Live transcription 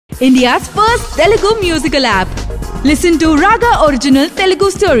India's first Telugu musical app. Listen to Raga original Telugu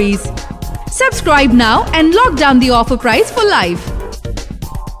stories. Subscribe now and lock down the offer price for life.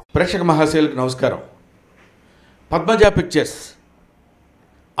 ప్రేక్షక మహాశయులకు నమస్కారం. Padmaja pictures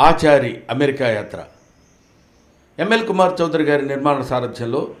Achari America యాత్ర ML Kumar Chowdary గారి నిర్మాణ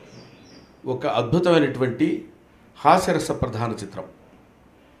సారథ్యంలో ఒక అద్భుతమైనటువంటి హాస్యరస ప్రధాన చిత్రం.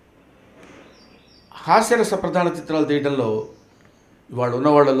 హాస్యరస ప్రధాన చిత్రాలు తీయడంలో ఇవాళ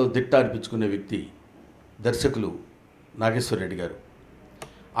ఉన్నవాళ్లలో దిట్ట అనిపించుకునే వ్యక్తి దర్శకులు నాగేశ్వరరెడ్డి గారు.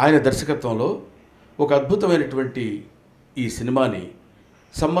 ఆయన దర్శకత్వంలో ఒక అద్భుతమైనటువంటి ఈ సినిమాని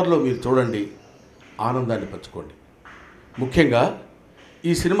సమ్మర్లో మీరు చూడండి, ఆనందాన్ని పంచుకోండి. ముఖ్యంగా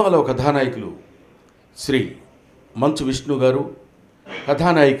ఈ సినిమాలో కథానాయకులు శ్రీ మంచు విష్ణు గారు,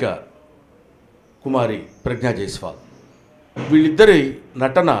 కథానాయిక కుమారి ప్రజ్ఞా జైస్వాల్. వీళ్ళిద్దరి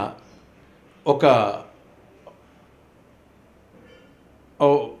నటన ఒక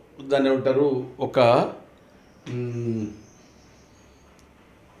దాన్ని ఏమంటారు, ఒక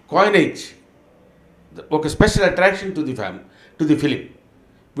కాయినేజ్, ఒక special attraction to the film.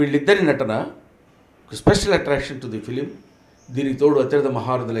 వీళ్ళిద్దరి నటన ఒక special attraction to the film. దీనికి తోడు అత్యంత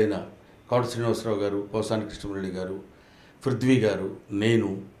మహారథులైన కాడు శ్రీనివాసరావు గారు, పోసాని కృష్ణమురళి గారు, పృథ్వీ గారు,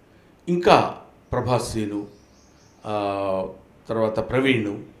 నేను, ఇంకా ప్రభాస్ సీను, తర్వాత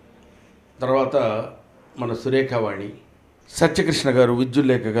ప్రవీణ్, తర్వాత మన సురేఖావాణి, సత్యకృష్ణ గారు,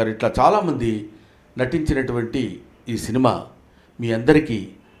 విద్యుల్లేఖ గారు, ఇట్లా చాలామంది నటించినటువంటి ఈ సినిమా మీ అందరికీ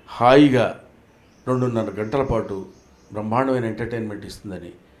హాయిగా 2.5 గంటల పాటు బ్రహ్మాండమైన ఎంటర్టైన్మెంట్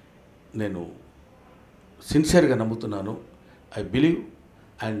ఇస్తుందని నేను సిన్సియర్గా నమ్ముతున్నాను. I believe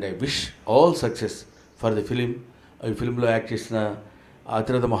and I wish all success for the film. ఈ ఫిలింలో యాక్ట్ చేసిన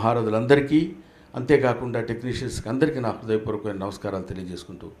అతిరథ మహారథులందరికీ, అంతేకాకుండా టెక్నీషియన్స్కి అందరికీ నా హృదయపూర్వకమైన నమస్కారాలు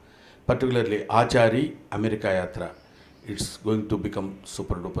తెలియజేసుకుంటూ, పర్టికులర్లీ ఆచారి అమెరికా యాత్ర, it's going to become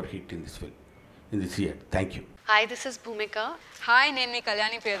super duper hit in this film, in this year. Thank you. Hi, this is Bhumika. Hi, name is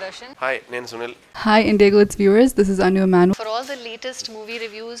Kalyani Priyadarshan. Hi, name is Sunil. Hi, Indigo It's viewers. This is Anu Manu. For all the latest movie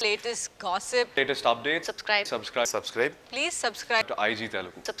reviews, Latest gossip. Latest updates. subscribe Subscribe. Please subscribe to IG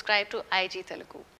Telugu. to IG Telugu.